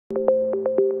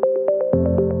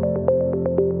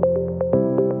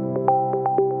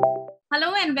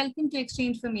Hello and welcome to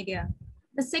Exchange for Media.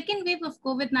 The second wave of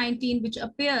COVID-19, which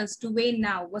appears to wane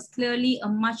now, was clearly a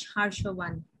much harsher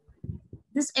one.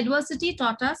 This adversity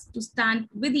taught us to stand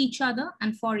with each other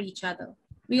and for each other.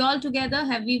 We all together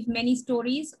have weaved many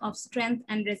stories of strength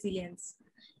and resilience.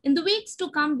 In the weeks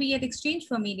to come, we at Exchange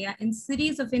for Media, in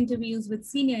series of interviews with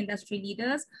senior industry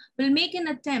leaders, will make an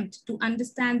attempt to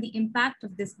understand the impact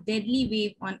of this deadly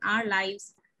wave on our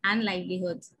lives and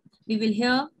livelihoods. We will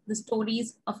hear the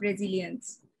stories of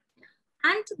resilience.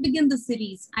 And to begin the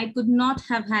series, I could not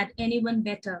have had anyone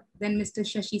better than Mr.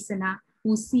 Shashi Sinha,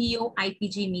 who's CEO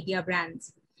IPG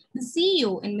Mediabrands. The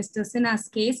CEO in Mr. Sinha's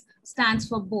case stands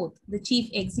for both the Chief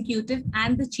Executive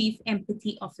and the Chief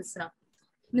Empathy Officer.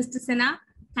 Mr. Sinha,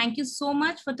 thank you so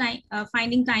much for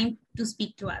finding time to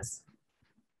speak to us.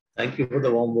 Thank you for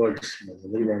the warm words.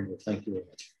 Very warm words. Thank you very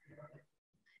much.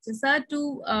 So,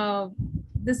 sir,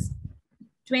 this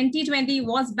 2020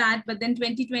 was bad, but then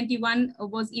 2021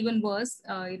 was even worse.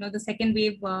 The second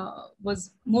wave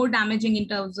was more damaging in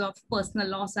terms of personal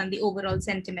loss and the overall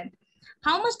sentiment.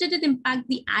 How much did it impact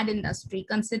the ad industry,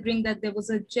 considering that there was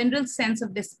a general sense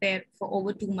of despair for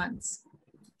over 2 months?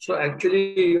 So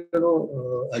actually,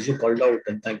 as you called out,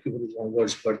 and thank you for the warm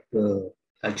words, but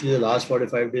actually the last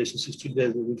 45 days to 60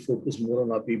 days, we will focus more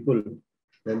on our people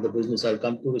than the business. I'll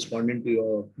come to responding to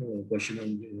your question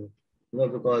on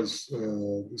because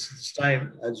this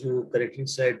time, as you correctly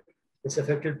said, it's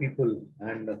affected people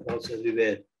and across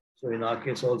everywhere. So in our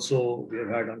case also, we have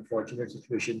had unfortunate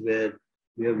situation where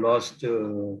we have lost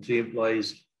 3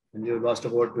 employees and we have lost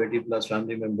about 20 plus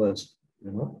family members,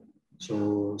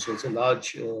 So it's a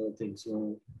large thing.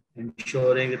 So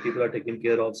ensuring that people are taken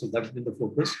care of. So that's been the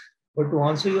focus. But to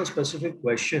answer your specific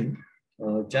question,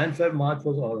 Jan, Feb, March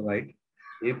was all right.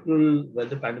 April, when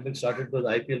the pandemic started, because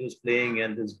IPL was playing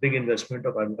and this big investment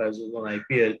of advertisers on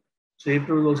IPL. So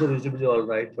April was also reasonably all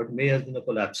right, but May has been a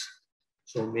collapse.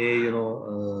 So May,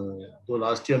 though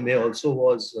last year May also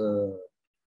was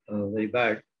very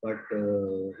bad, but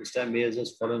this time May has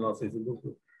just fallen off. If you look,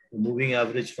 the moving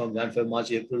average from Jan, Feb, March,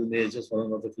 April, May has just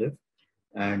fallen off the cliff.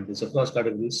 And it's across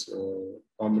categories,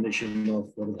 combination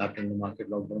of what has happened in the market,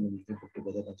 lockdown, and everything put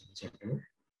together, consumer.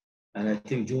 And I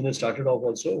think June has started off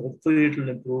also. Hopefully it will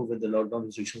improve with the lockdown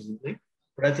restrictions and things.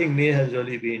 But I think May has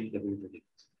really been the very.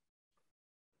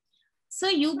 So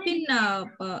you've been,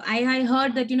 I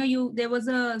heard that, there was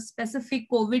a specific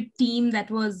COVID team that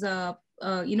was,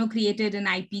 created in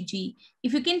IPG.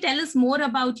 If you can tell us more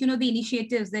about, the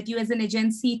initiatives that you as an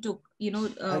agency took,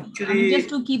 Actually, just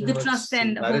to keep the trust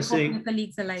and hope of your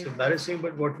colleagues alive. It's embarrassing,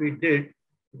 but what we did,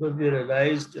 because we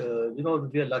realized,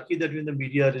 we are lucky that we're in the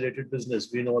media-related business.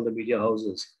 We know all the media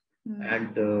houses.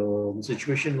 And the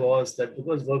situation was that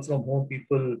because work from home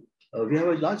people, we have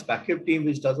a large backup team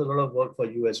which does a lot of work for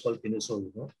US called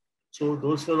Kineso, So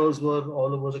those fellows were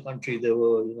all over the country. There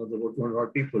were, there were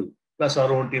 200 people, plus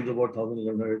our own teams about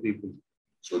 1,100 people.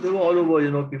 So they were all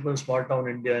over, people in small town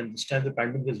India. And this time the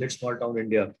pandemic has hit small town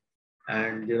India.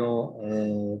 And,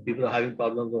 people are having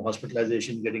problems with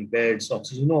hospitalization, getting beds,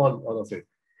 oxygen, all of it.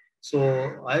 So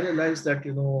I realized that,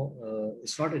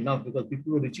 it's not enough because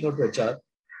people were reaching out to HR.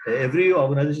 Every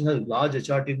organization has large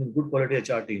HR teams and good quality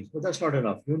HR teams, but that's not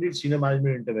enough. You need senior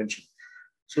management intervention.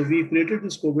 So we created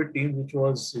this COVID team, which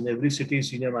was in every city,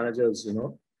 senior managers,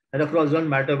 and across, doesn't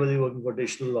matter whether you're working for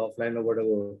digital, offline or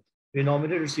whatever. We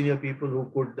nominated senior people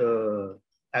who could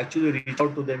actually reach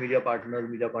out to their media partners,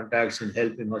 media contacts and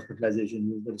help in hospitalization,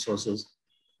 use the resources.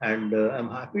 And I'm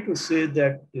happy to say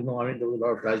that, there was a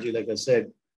lot of tragedy, like I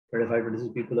said, 25,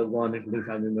 26 people have gone, including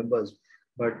family members.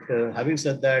 But having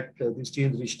said that, these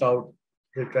teams reached out.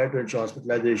 They tried to ensure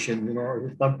hospitalization.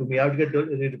 It come to me. I would get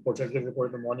any reports. I'd get a report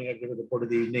in the morning. I'd get a report in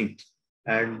the evening.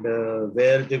 And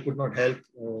where they could not help,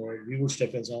 we would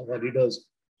step in, some of our leaders.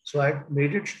 So I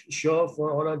made it sure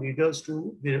for all our leaders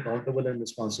to be accountable and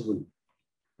responsible.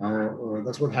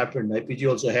 That's what happened. IPG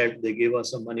also helped. They gave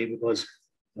us some money because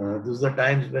these are the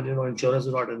times when, insurance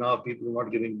is not enough. People are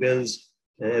not giving bills.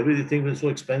 Everything was so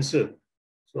expensive.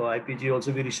 So IPG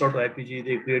also, we reached out to IPG.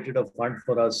 They created a fund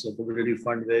for us, a COVID relief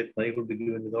fund where money could be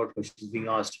given without questions being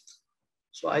asked.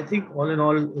 So I think all in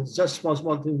all, it's just small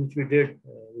things which we did,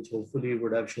 which hopefully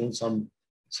would have shown some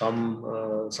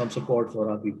support for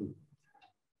our people.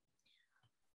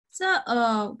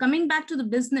 So coming back to the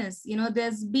business,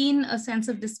 there's been a sense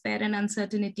of despair and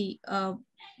uncertainty.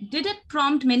 Did it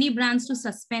prompt many brands to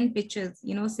suspend pitches,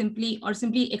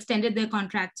 simply extended their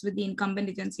contracts with the incumbent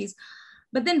agencies?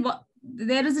 But then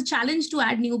there is a challenge to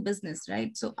add new business,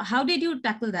 right? So how did you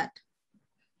tackle that?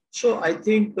 So I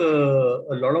think a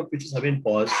lot of pitches have been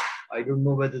paused. I don't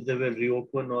know whether they will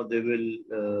reopen or they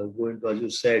will go into, as you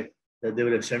said, that they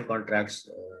will extend contracts.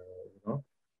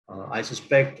 I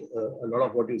suspect a lot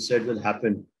of what you said will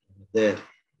happen there.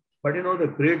 But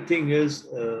the great thing is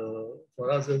for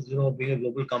us is being a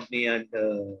global company and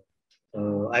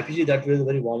IPG, that was a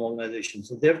very warm organization.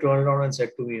 So they've turned around and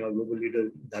said to me, our global leader,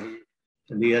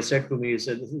 Lee has said to me, he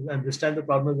said, and this time the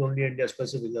problem is only India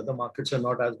specific. The other markets are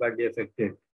not as badly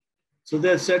affected. So they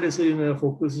have said,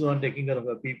 focus is on taking care of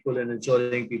the people and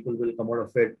ensuring people will come out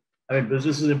of it. I mean,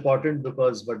 business is important but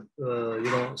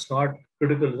it's not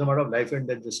critical. It's a matter of life and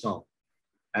death just now.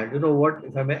 And you know what,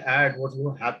 if I may add, what's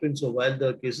going to happen, so while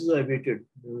the cases are abated,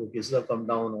 the cases have come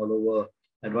down all over.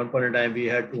 At one point in time, we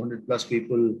had 200 plus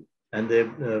people and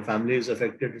their families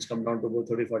affected. It's come down to about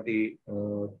 30, 40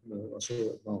 or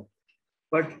so now.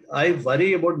 But I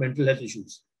worry about mental health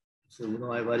issues. So,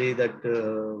 I worry that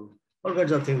all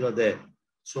kinds of things are there.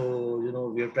 So,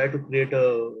 we have tried to create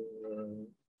a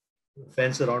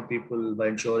fence around people by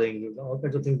ensuring all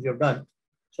kinds of things we have done.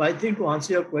 So I think to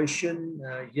answer your question,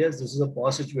 yes, this is a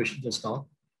pause situation just now,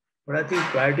 but I think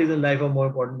priorities in life are more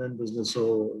important than business.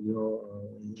 So,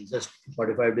 just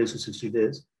 45 days to 60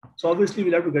 days. So obviously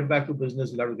we'll have to get back to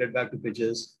business. We'll have to get back to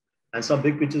pitches, and some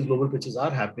big pitches, global pitches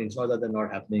are happening. It's not that they're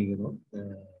not happening,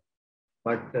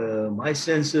 but my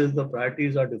sense is the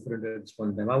priorities are different at this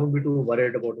point in time. I wouldn't be too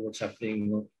worried about what's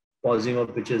happening, pausing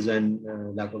of pitches and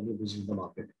lack of new business in the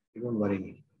market. It won't worry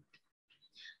me.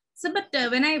 So, but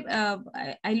when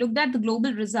I looked at the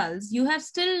global results, you have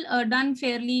still done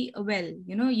fairly well.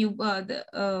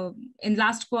 In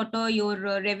last quarter, your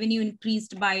revenue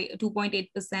increased by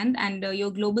 2.8%, and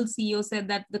your global CEO said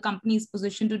that the company is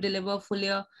positioned to deliver full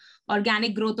year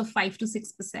organic growth of 5 to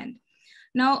 6%.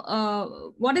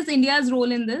 Now, what is India's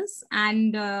role in this?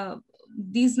 And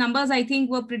these numbers, I think,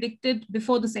 were predicted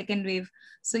before the second wave.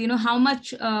 So, how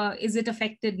much is it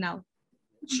affected now?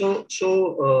 So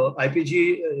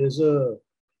IPG is a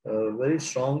very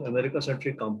strong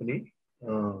America-centric company.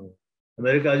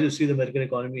 America, as you see, the American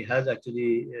economy has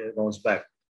actually bounced back,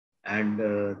 and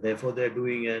therefore they're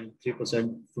doing an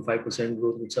 3% to 5%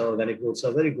 growth, which are organic growths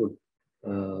are very good.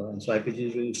 And so IPG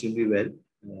is doing extremely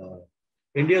well.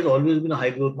 India has always been a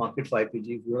high growth market for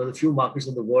IPG. One of the few markets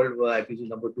in the world where IPG is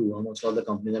number 2 amongst all the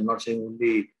companies. I'm not saying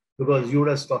only because you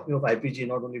were talking of IPG,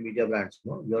 not only Mediabrands.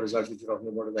 Your results which you're talking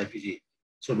about is IPG.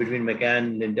 So between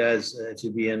McCann, Lindaz,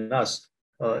 HEB and us,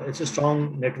 it's a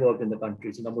strong network in the country.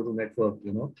 It's a number 2 network,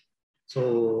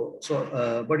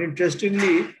 but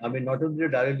interestingly, I mean, not only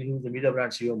directly who's the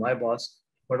Mediabrands CEO, my boss,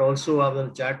 but also I was in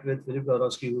a chat with Philip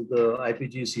Dorowski, who's the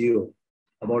IPG CEO.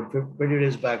 About 20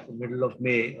 days back, middle of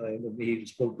May, he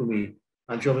spoke to me.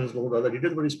 I'm sure he spoke to other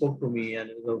details, but he spoke to me,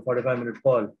 and it was a 45-minute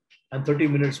call. And 30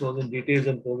 minutes was in details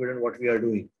on COVID and what we are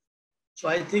doing. So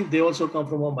I think they also come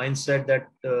from a mindset that,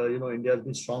 India has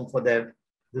been strong for them.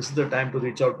 This is the time to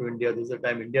reach out to India. This is the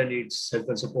time India needs help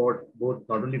and support, both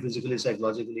not only physically,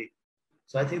 psychologically.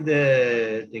 So I think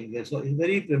they think that. So it's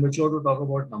very premature to talk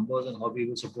about numbers and how we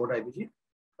will support IPG.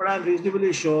 But I'm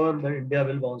reasonably sure that India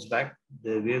will bounce back.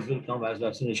 The waves will come as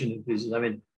vaccination increases. I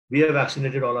mean, we have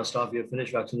vaccinated all our staff. We have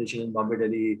finished vaccination in Bombay,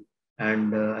 Delhi,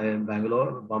 and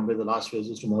Bangalore. Bombay, the last phase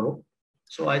is tomorrow.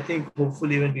 So I think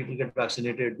hopefully when people get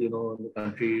vaccinated, the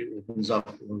country opens up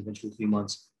in the next 2-3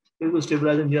 months, it will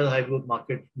stabilize India's high growth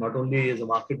market, not only as a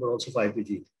market, but also for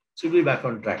IPG. So we'll be back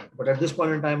on track. But at this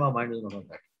point in time, our mind is not on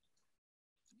track.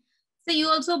 So you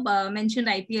also mentioned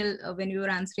IPL when you were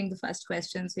answering the first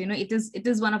question. So, it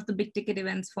is one of the big ticket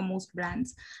events for most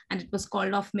brands, and it was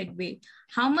called off midway.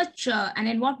 How much and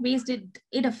in what ways did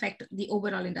it affect the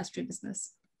overall industry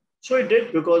business? So it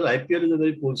did, because IPL is a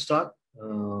very cool start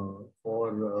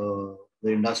for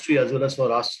the industry as well as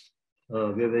for us. We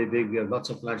are very big. We have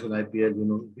lots of clients on IPL.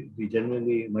 We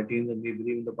generally, my team and we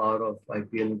believe in the power of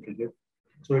IPL and cricket.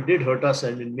 So it did hurt us,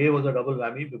 and in May was a double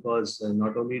whammy, because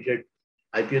not only did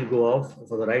IPL go off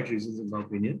for the right reasons, in my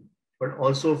opinion, but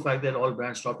also the fact that all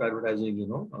brands stopped advertising,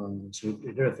 so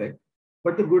it did affect.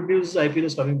 But the good news is IPL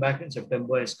is coming back in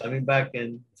September. It's coming back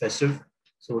in festive.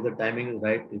 So the timing is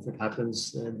right. If it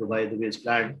happens in Dubai the way it's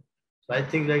planned. So I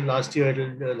think like last year,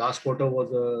 last quarter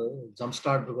was a jump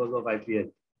start because of IPL.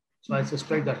 So I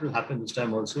suspect that will happen this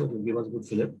time also. It will give us a good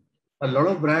fillip. A lot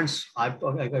of brands, I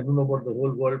don't know about the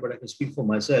whole world, but I can speak for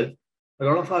myself. A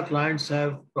lot of our clients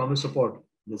have promised support.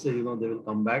 They say, they will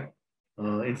come back.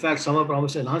 In fact, some have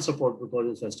promised enhanced support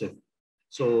because it's festive.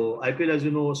 So IPL, as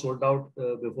you know, sold out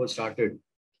before it started.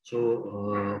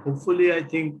 So hopefully, I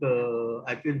think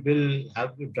IPL will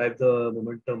have to drive the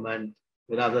momentum and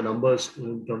will have the numbers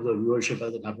in terms of viewership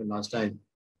as it happened last time.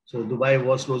 So Dubai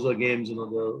was closer games. There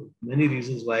are many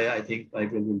reasons why I think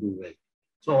IPL will do well.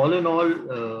 So all in all,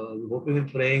 hoping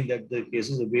and praying that the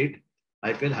cases abate,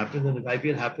 IPL happens, and if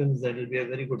IPL happens, then it will be a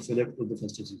very good fillip to the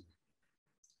festive season.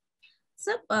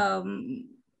 So,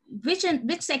 which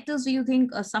sectors do you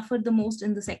think suffered the most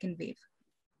in the second wave?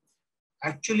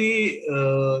 Actually,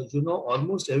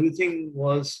 almost everything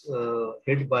was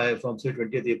hit by from say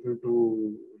 20th April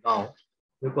to now,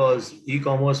 because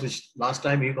e-commerce, which last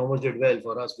time e-commerce did well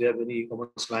for us, we have many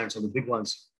e-commerce clients on the big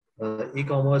ones.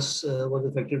 E-commerce was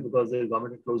affected because the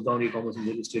government had closed down e-commerce in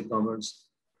various state governments.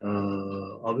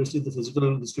 Obviously, the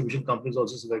physical distribution companies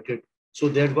also affected. So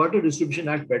they had got a distribution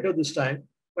act better this time,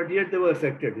 but yet they were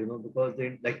affected, because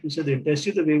they, like you said, the intensity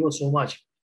of the wave was so much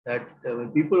that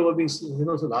when people were being, so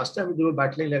last time they were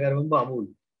battling, like I remember Amul,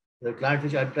 the client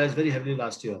which advertised very heavily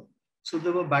last year. So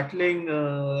they were battling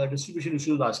distribution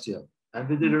issues last year, and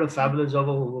they did a fabulous job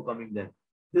of overcoming them.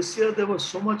 This year, there was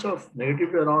so much of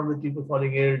negativity around with people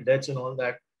falling ill, deaths and all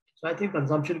that. So I think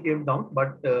consumption came down,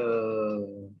 but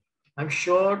I'm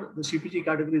sure the CPG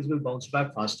categories will bounce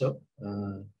back faster.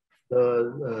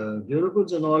 The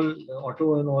durables and all,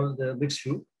 auto and all, the mixed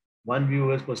view. One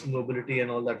view is personal mobility and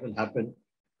all that will happen.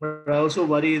 But I also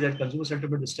worry that consumer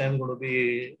sentiment this time is going to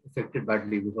be affected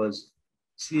badly because,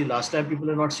 see, last time people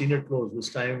have not seen it close.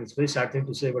 This time, it's a very sad thing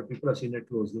to say, but people have seen it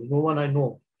close. There's no one I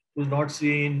know who's not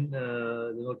seen,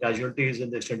 casualties in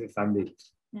the extended family.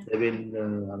 Yeah. They've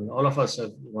been, all of us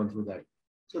have gone through that.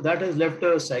 So that has left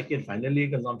a psyche. And finally,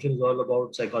 consumption is all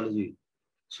about psychology.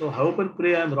 So I hope and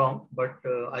pray I'm wrong, but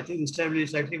I think this time will be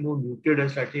slightly more muted and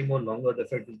slightly more longer. The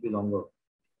effect will be longer.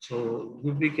 So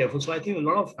we'll be careful. So I think a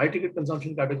lot of high-ticket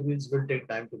consumption categories will take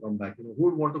time to come back. Who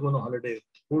would want to go on a holiday?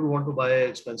 Who would want to buy an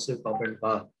expensive top-end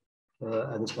car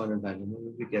at this point in time?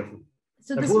 We'll be careful.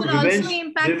 So this will also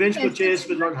impact revenge purchase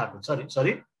will not happen.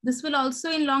 Sorry. This will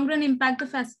also, in long run, impact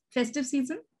the festive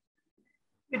season.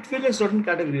 It will in certain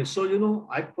categories. So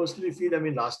I personally feel.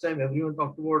 Last time everyone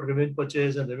talked about revenge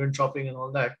purchase and revenge shopping and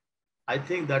all that. I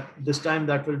think that this time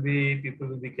people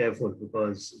will be careful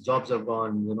because jobs have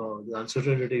gone, the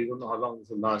uncertainty, you don't know how long this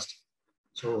will last.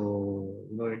 So,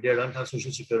 India doesn't have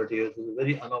social security. It's a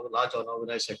very large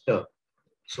unorganized sector.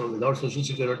 So without social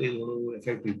security, it's going to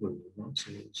affect people.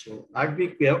 So I'd be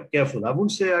careful. I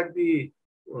wouldn't say I'd be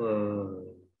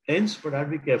tense, but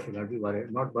I'd be careful. I'd be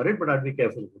worried. Not worried, but I'd be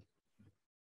careful.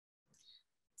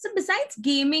 So besides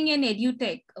gaming and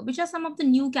edutech, which are some of the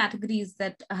new categories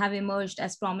that have emerged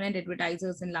as prominent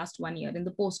advertisers in last 1 year in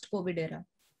the post-COVID era?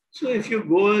 So if you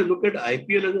go look at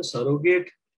IPL as a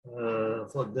surrogate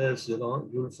for this,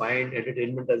 you'll find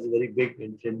entertainment as a very big.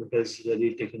 Entertainment has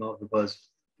really taken off because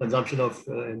consumption of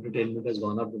entertainment has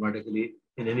gone up dramatically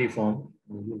in any form.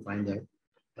 You'll find that.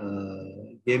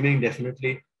 Gaming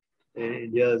definitely.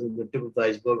 India is in the tip of the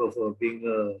iceberg of being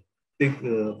a big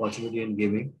opportunity in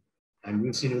gaming. And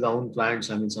we've seen with our own clients,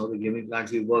 some of the gaming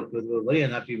clients we worked with were very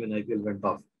unhappy when IPL went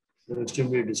off. They were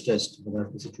extremely distressed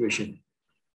about the situation.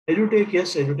 EduTech,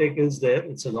 yes, EduTech is there.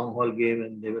 It's a long haul game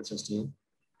and they will sustain.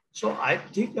 So I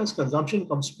think as consumption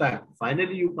comes back,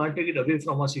 finally you can't take it away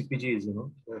from our CPGs,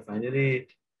 Finally,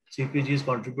 CPGs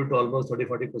contribute to almost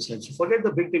 30-40%. So forget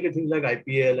the big ticket things like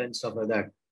IPL and stuff like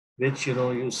that, which,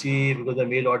 you see because the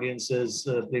male audiences,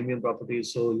 premium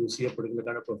properties. So you see a particular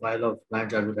kind of profile of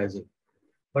client advertising.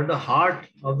 But the heart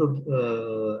of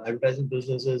the advertising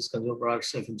business is consumer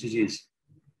products, FMCGs.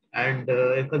 And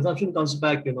if consumption comes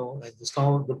back, and this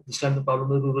time the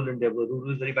problem is rural India, where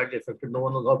rural is very badly affected. No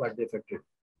one knows how badly affected.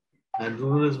 And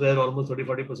rural is where almost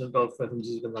 30-40% of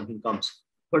FMCG consumption comes.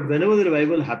 But whenever the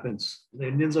revival happens, the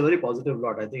Indians are very positive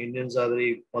lot. I think Indians are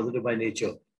very positive by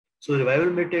nature. So the revival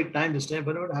may take time this time,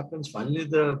 but whenever it happens, finally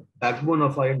the backbone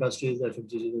of our industry is the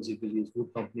FMCGs and CPGs, food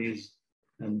companies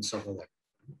and stuff like that.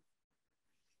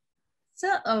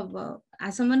 So,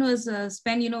 as someone who has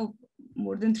spent,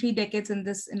 more than 3 decades in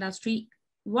this industry,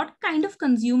 what kind of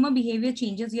consumer behavior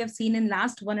changes you have seen in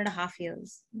last 1.5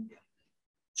 years?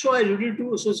 So I alluded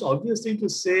to, so it's obvious thing to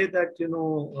say that,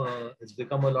 it's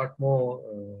become a lot more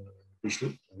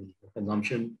digital.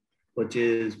 Consumption,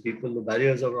 purchase, people, the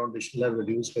barriers around digital have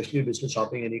reduced, especially digital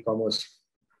shopping and e-commerce.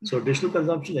 So digital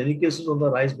consumption, in any case, is on the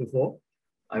rise before.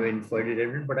 For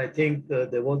entertainment, but I think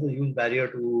there was a huge barrier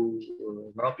to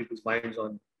a lot of people's minds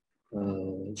on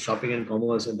shopping and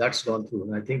commerce, and that's gone through.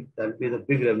 And I think that'll be the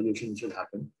big revolution which will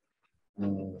happen.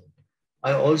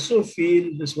 I also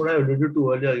feel this is what I alluded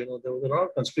to earlier. There was a lot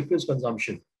of conspicuous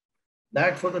consumption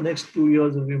that for the next 2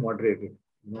 years will be moderated.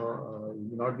 It will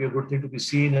not be a good thing to be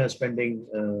seen as spending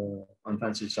on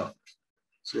fancy stuff.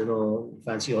 So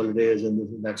fancy holidays and this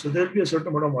and that. So there will be a certain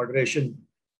amount of moderation.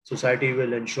 Society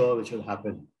will ensure which will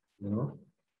happen,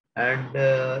 And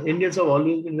Indians have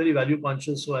always been very value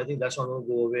conscious, so I think that's not going to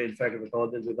go away. In fact, if at all,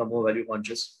 they'll become more value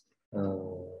conscious.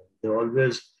 They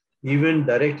always, even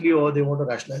directly or they want a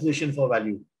rationalization for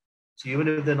value. So even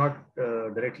if they're not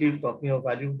directly talking of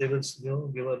value, they will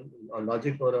give a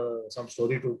logic or some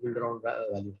story to build around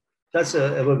value. That's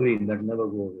evergreen, that never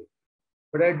go away.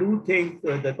 But I do think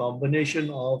the combination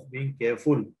of being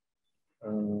careful,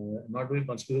 not doing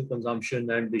conspicuous consumption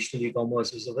and digital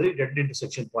e-commerce is a very deadly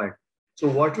intersection point. So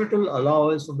what it will allow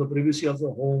is from the privacy of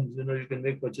the homes, you can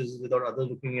make purchases without others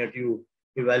looking at you,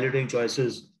 evaluating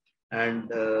choices, and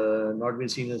not being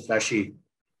seen as flashy.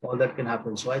 All that can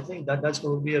happen. So I think that's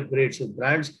going to be a great. So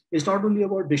brands, it's not only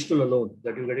about digital alone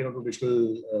that you're getting onto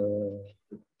digital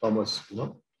commerce.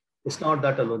 It's not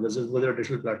that alone. This is with a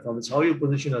digital platform. It's how you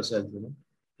position yourself.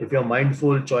 If you're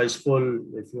mindful, choiceful,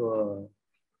 if you're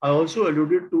I also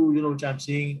alluded to, which I'm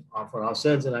seeing for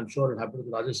ourselves, and I'm sure it happens to the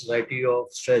larger society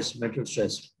of stress, mental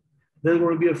stress. There's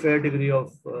going to be a fair degree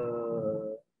of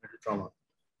mental trauma.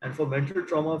 And for mental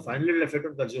trauma, finally, it'll affect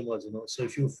on consumers. So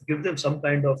if you give them some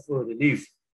kind of relief,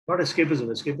 not escapism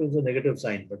is a negative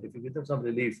sign, but if you give them some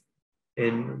relief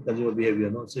in consumer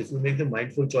behavior, so if you make them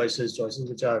mindful choices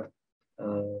which are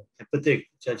empathic,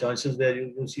 which are choices where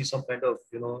you see some kind of,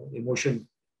 emotion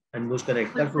and those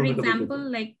connect. But for example,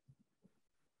 like,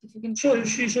 if you can.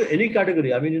 So any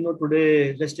category. I mean,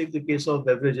 today, let's take the case of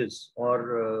beverages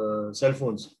or cell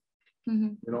phones.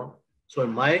 So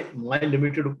in my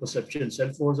limited perception,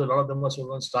 cell phones, a lot of them are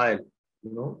sold on style,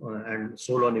 and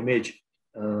sold on image.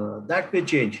 That may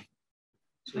change.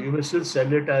 So you may still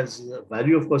sell it as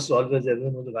value, of course, always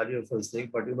everyone knows the value of first thing,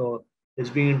 but it's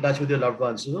being in touch with your loved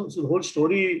ones, so the whole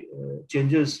story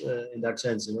changes in that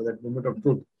sense, that moment of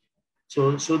truth.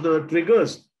 So the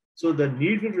triggers, so the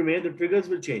need will remain, the triggers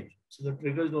will change. So the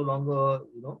triggers no longer,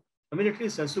 at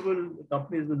least sensible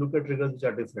companies will look at triggers which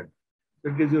are different.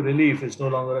 It gives you relief. It's no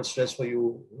longer a stress for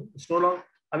you. It's no longer,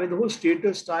 the whole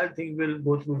status style thing will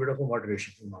go through a bit of a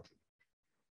moderation in market.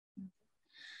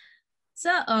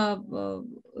 So,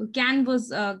 Can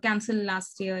was cancelled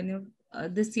last year.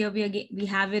 This year we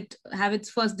have its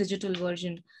first digital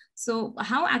version. So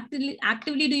how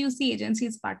actively do you see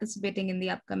agencies participating in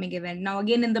the upcoming event? Now,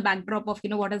 again, in the backdrop of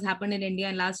what has happened in India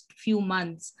in last few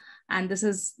months, and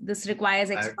this requires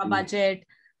extra budget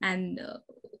and.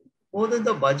 More than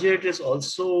the budget is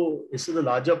also, this is the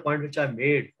larger point which I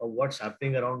made of what's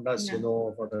happening around us,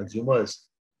 for consumers,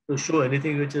 to show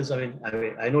anything which is, I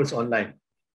know it's online,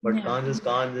 but Cannes is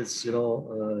Cannes, it's,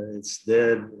 it's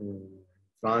there in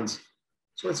France.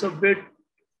 So it's a bit,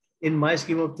 in my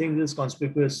scheme of things, it's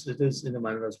conspicuous. It is in a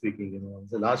manner of speaking,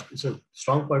 it's a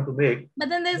strong point to make. But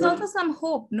then there's also some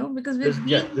hope, no? Because there's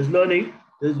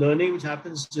learning which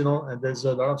happens, and there's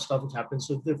a lot of stuff which happens.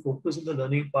 So if they focus on the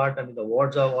learning part, the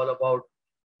awards are all about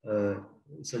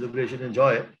celebration and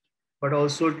joy, but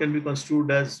also it can be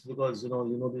construed as, because, the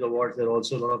awards, there are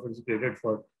also a lot of things created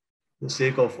for the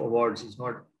sake of awards. It's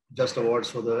not just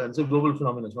awards and it's a global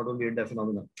phenomenon. It's not only India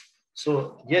phenomenon.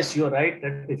 So yes, you're right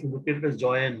that if you look at it as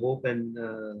joy and hope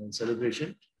and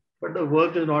celebration, but the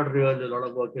work is not real. A lot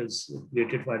of work is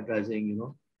created for advertising,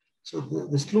 So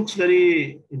this looks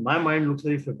in my mind, looks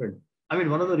very flippant.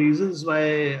 One of the reasons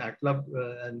why at Club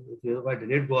and the other why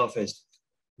delayed Goa Fest,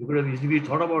 we could have easily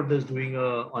thought about this doing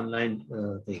an online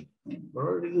thing.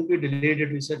 But we delayed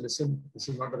it. We said, listen, this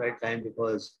is not the right time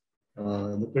because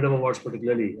the Freedom Awards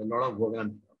particularly, a lot of work.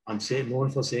 I'm known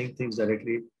for saying things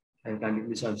directly and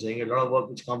candidly, so I'm saying a lot of work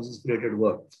which comes is created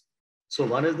work. So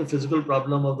one is the physical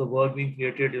problem of the work being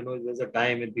created. There's a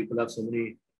time and people have so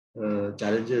many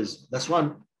challenges. That's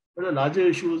one. But the larger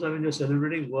issues, you're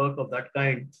celebrating work of that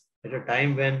kind at a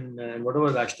time when, whatever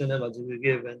rationale we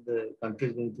give, when the country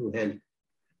is going through hell.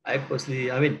 I personally,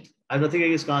 I have nothing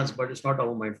against Cannes, but it's not top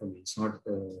of mind for me. It's not,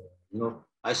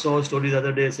 I saw a story the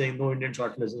other day saying no Indian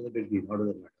shortlist is a big deal. How does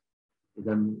that matter?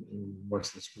 Then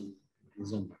what's this? It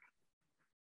doesn't matter.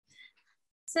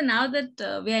 So now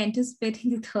that we are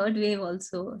anticipating the third wave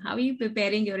also, how are you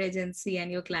preparing your agency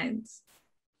and your clients?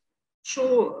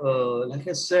 So, like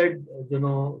I said,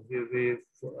 we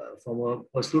from a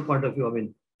personal point of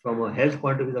view, from a health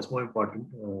point of view, that's more important.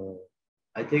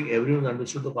 I think everyone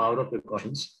understood the power of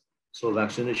precautions. So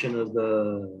vaccination is the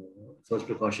first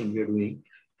precaution we are doing.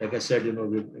 Like I said,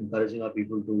 we're encouraging our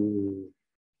people to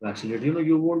vaccinate.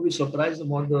 You won't be surprised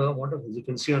about the amount of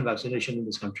hesitancy on vaccination in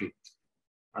this country.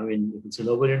 If it's in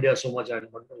over India so much, I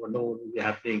wonder what will be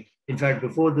happening. In fact,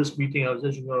 before this meeting, I was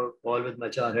just doing a call with my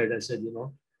HR head. I said,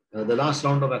 the last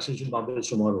round of vaccination in Bombay is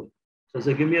tomorrow. So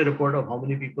they give me a report of how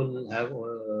many people have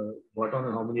got on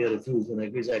and how many are refused. And I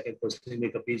guess I can personally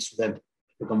make appeals to them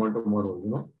to come on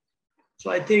tomorrow, So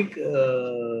I think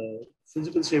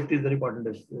physical safety is very important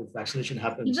if vaccination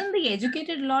happens. Even the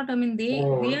educated lot, I mean, they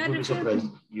are you'll be surprised.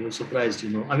 You're surprised,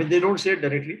 I mean, they don't say it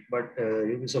directly, but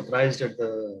you'll be surprised at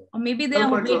the... Or maybe they are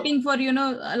waiting for,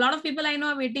 a lot of people I know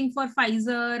are waiting for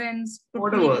Pfizer and...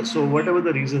 Whatever. So whatever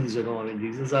the reasons, I mean,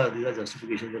 these are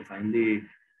justifications that finally,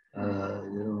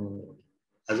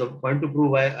 as a point to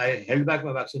prove, I held back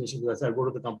my vaccination because I said I'll go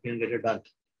to the company and get it done.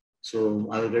 So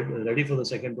I was ready for the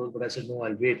second dose, but I said, no,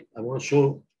 I'll wait. I want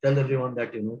to tell everyone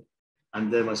that, I'm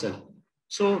there myself.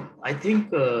 So I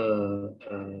think that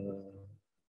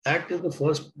is the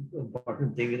first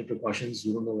important thing in the precautions.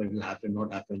 You don't know when it will happen,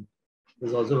 not happen.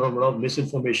 There's also a lot of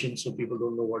misinformation, so people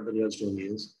don't know what the real story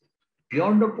is.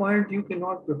 Beyond the point, you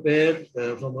cannot prepare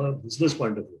from a business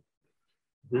point of view.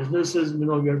 Business is, we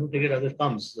have to take it as it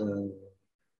comes.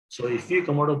 So if we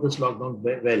come out of this lockdown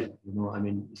well, I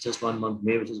mean, it's just 1 month,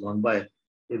 May, which has gone by.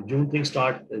 If June things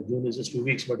start, June is just 2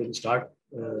 weeks, but if we start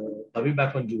coming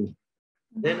back on June,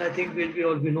 then I think we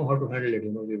know how to handle it.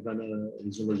 We've done a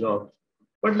reasonable job.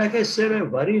 But like I said, I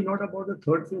worry not about the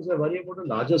third phase, I worry about the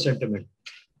larger sentiment.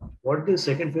 What the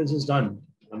second phase has done,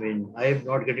 I mean, I am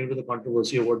not getting into the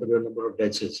controversy of what the real number of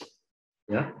deaths is.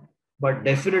 Yeah. But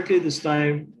definitely this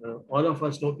time, all of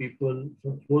us know people,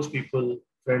 close people,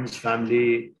 friends,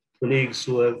 family, colleagues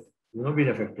who have been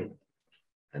affected.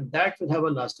 And that will have a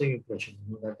lasting impression.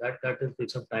 That will take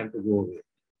some time to go away.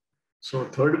 So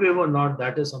third wave or not,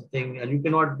 that is something, and you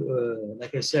cannot,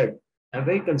 like I said, I'm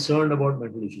very concerned about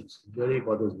mental issues. It really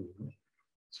bothers me.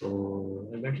 So,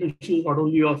 and mental issues not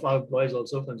only of our employees,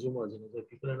 also consumers. If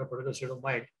people in a particular state of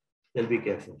mind, they'll be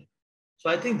careful.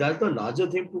 So I think that's the larger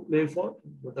thing to play for,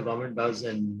 what the government does,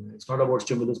 and it's not about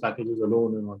stimulus packages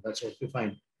alone and all. That's what we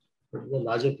find. But the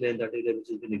larger play in that area which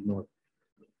has been ignored.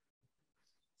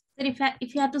 Sir,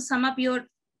 if you had to sum up your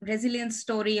resilience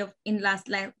story in last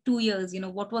 2 years,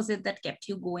 what was it that kept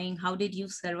you going? How did you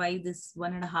survive this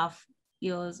 1.5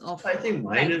 years of... I think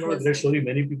mine is not a great story.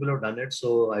 Many people have done it,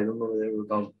 so I don't know whether we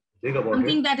talk big about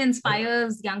something it. that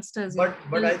inspires youngsters.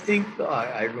 But I think,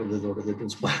 I don't know whether it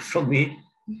inspired from me,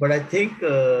 but I think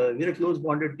we're a close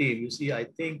bonded team. You see, I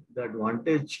think the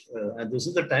advantage, and this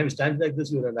is the times like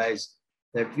this, you realize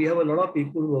that we have a lot of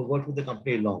people who have worked with the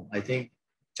company long. I think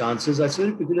chances, that's a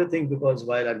very peculiar thing because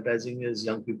while advertising is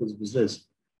young people's business,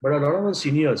 but a lot of us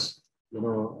seniors,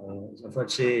 if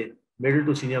I'd say middle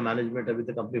to senior management have been with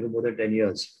the company for more than 10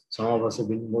 years. Some of us have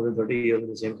been more than 30 years in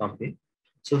the same company.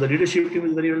 So the leadership team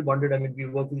is very well bonded. I mean, we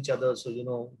work with each other. So,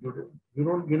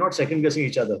 you're not second guessing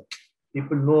each other.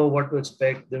 People know what to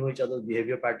expect. They know each other's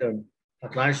behavior pattern. Our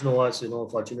clients know us,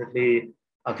 fortunately,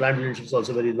 our client relationship is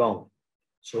also very long.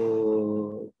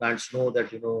 So clients know that,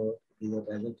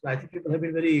 I think people have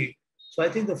been very, so I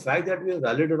think the fact that we have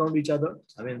rallied around each other,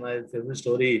 I mean, my favorite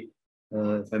story,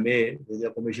 if I may, with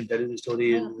your permission, tell you the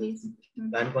story, is a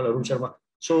man called Arun Sharma.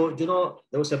 So,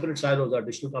 there were separate silos. Our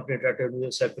digital company Attractive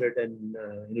was separate and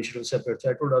initiative separate. So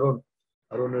I told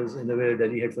Arun is in a way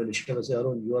Delhi head for initiative. I said,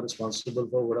 Arun, you are responsible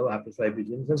for whatever happens for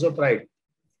IPG. In sense of pride.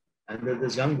 And there's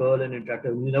this young girl in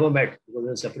Interactive, we never met because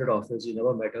in a separate office, we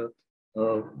never met her.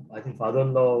 I think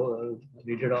father-in-law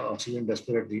needed oxygen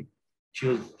desperately. She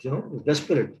was,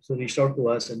 desperate. So reached out to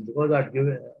us. And because I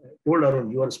told Arun,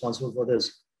 you are responsible for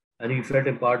this. And he felt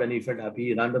empowered and he felt happy.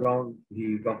 He ran around.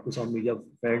 He talked to some media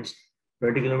friends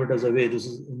 20 kilometers away. This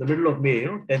is in the middle of May,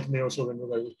 10th May or so when it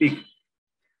was at its peak.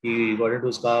 He got into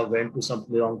his car, went to some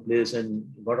wrong place and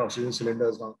got oxygen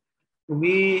cylinders. To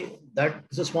me, that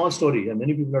is a small story and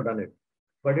many people have done it.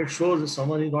 But it shows that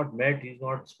someone he's not met, he's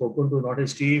not spoken to, not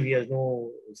his team, he has no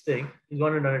thing. He's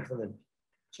gone and done it for them.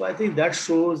 So I think that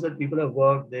shows that people have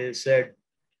worked. They said,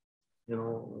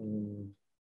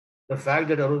 the fact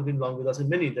that Arun has been long with us and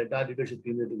many, that our leadership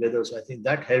team are together. So I think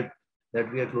that helped, that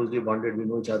we are closely bonded. We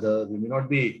know each other. We may not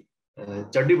be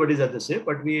chuddy buddies, as they say,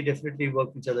 but we definitely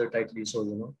work with each other tightly.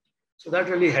 So, so that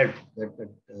really helped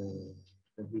that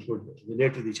we could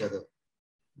relate with each other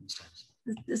these times.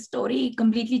 The story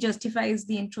completely justifies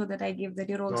the intro that I gave, that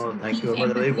you're also the chief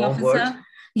empathy officer.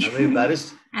 I'm very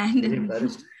embarrassed. And very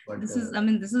embarrassed. But, this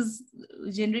is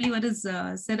generally what is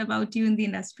said about you in the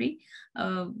industry.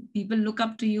 People look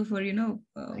up to you for,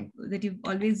 that you've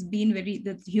always been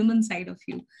the human side of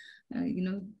you,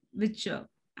 which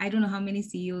I don't know how many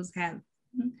CEOs have.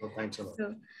 Oh, thanks a lot.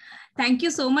 So, thank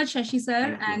you so much, Shashi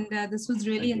sir. And this was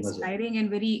really inspiring and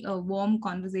very warm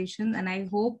conversation. And I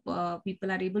hope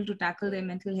people are able to tackle their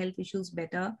mental health issues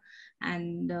better.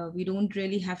 And we don't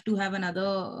really have to have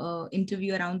another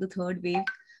interview around the third wave.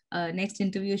 Next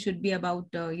interview should be about,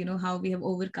 how we have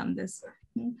overcome this.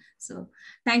 So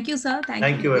thank you, sir.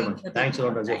 Thank you very much. Thanks a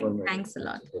lot, Naziya. Thanks a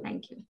lot. Thank you.